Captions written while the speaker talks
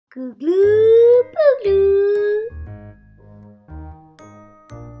Kooglupooglu.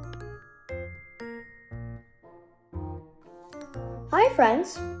 Hi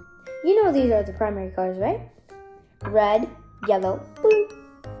friends, you know these are the primary colors, right? Red, yellow, blue.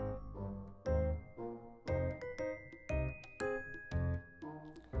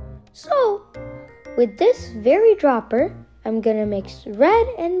 So, with this very dropper, I'm gonna mix red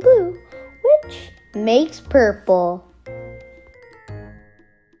and blue, which makes purple.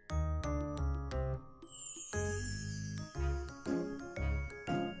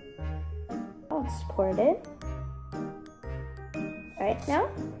 Let's pour it in. Right now,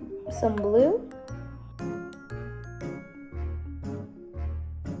 some blue.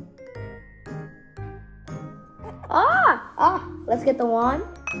 Let's get the wand.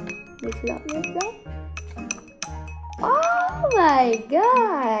 Mix it up, mix it up. Oh my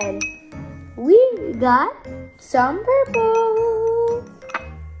God! We got some purple.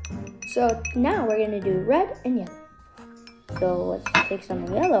 So now we're gonna do red and yellow. So let's take some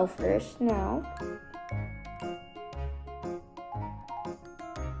yellow first now.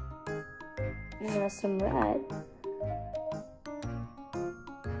 And now some red.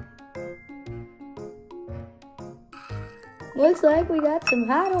 Looks like we got some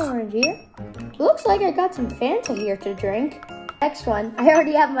hot orange here. Looks like I got some Fanta here to drink. Next one, I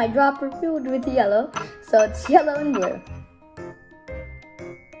already have my dropper filled with yellow, so it's yellow and blue.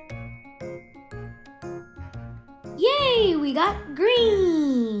 Yay, we got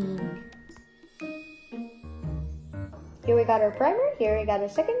green. Here we got our primer, here we got our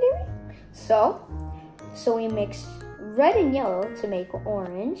secondary. So we mix red and yellow to make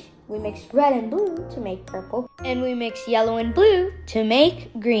orange. We mix red and blue to make purple. And we mix yellow and blue to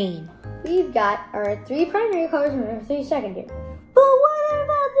make green. We've got our 3 primary colors and our 3 secondary. But what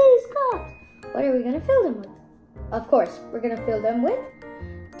about these cups? What are we gonna fill them with? Of course, we're gonna fill them with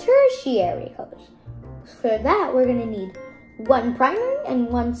tertiary colors. For that, we're gonna need 1 primary and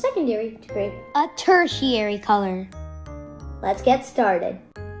 1 secondary to create a tertiary color. Let's get started.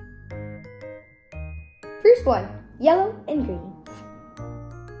 First one, yellow and green.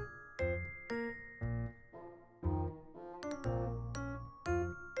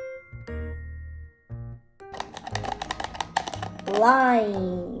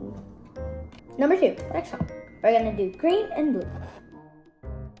 Lime. Number 2, next one. We're gonna do green and blue.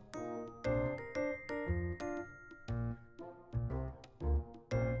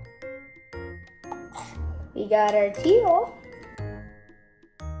 We got our teal.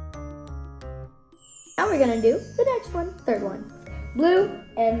 Now we're gonna do the next one, third one. Blue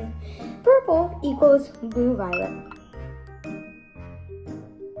and purple equals blue violet.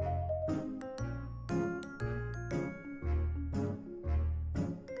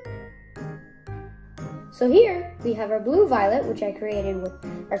 So here we have our blue violet, which I created with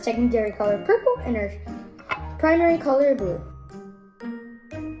our secondary color purple and our primary color blue.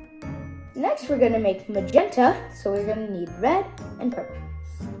 Next we're gonna make magenta, so we're gonna need red and purple.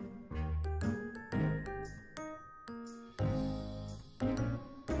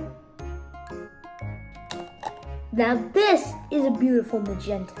 Now this is a beautiful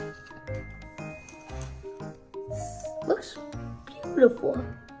magenta. Looks beautiful.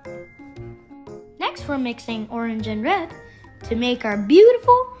 Next we're mixing orange and red to make our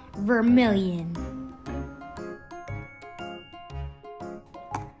beautiful vermillion.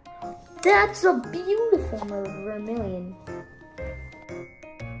 That's a beautiful vermillion.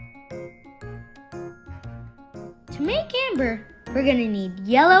 To make amber, we're gonna need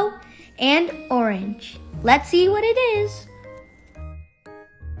yellow and orange. Let's see what it is.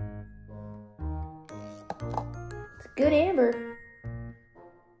 It's good amber.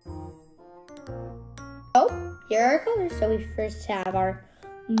 Oh, here are our colors. So we first have our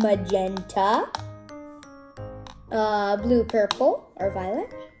magenta, blue purple or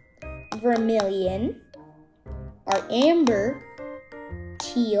violet, vermilion, our amber,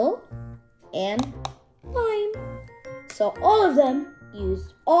 teal, and lime. So all of them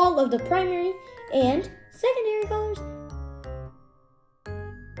use all of the primary and secondary colors.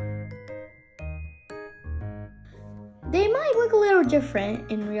 They might look a little different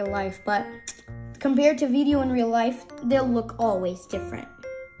in real life, but compared to video in real life, they'll look always different.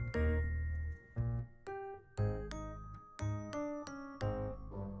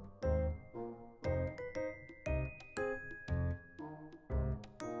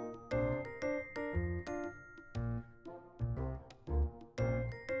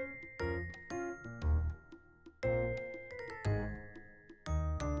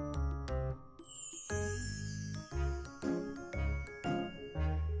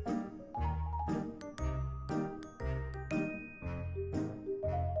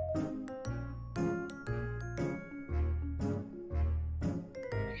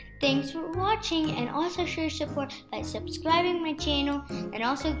 Thanks for watching, and also show your support by subscribing my channel and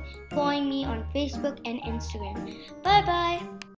also following me on Facebook and Instagram. Bye bye!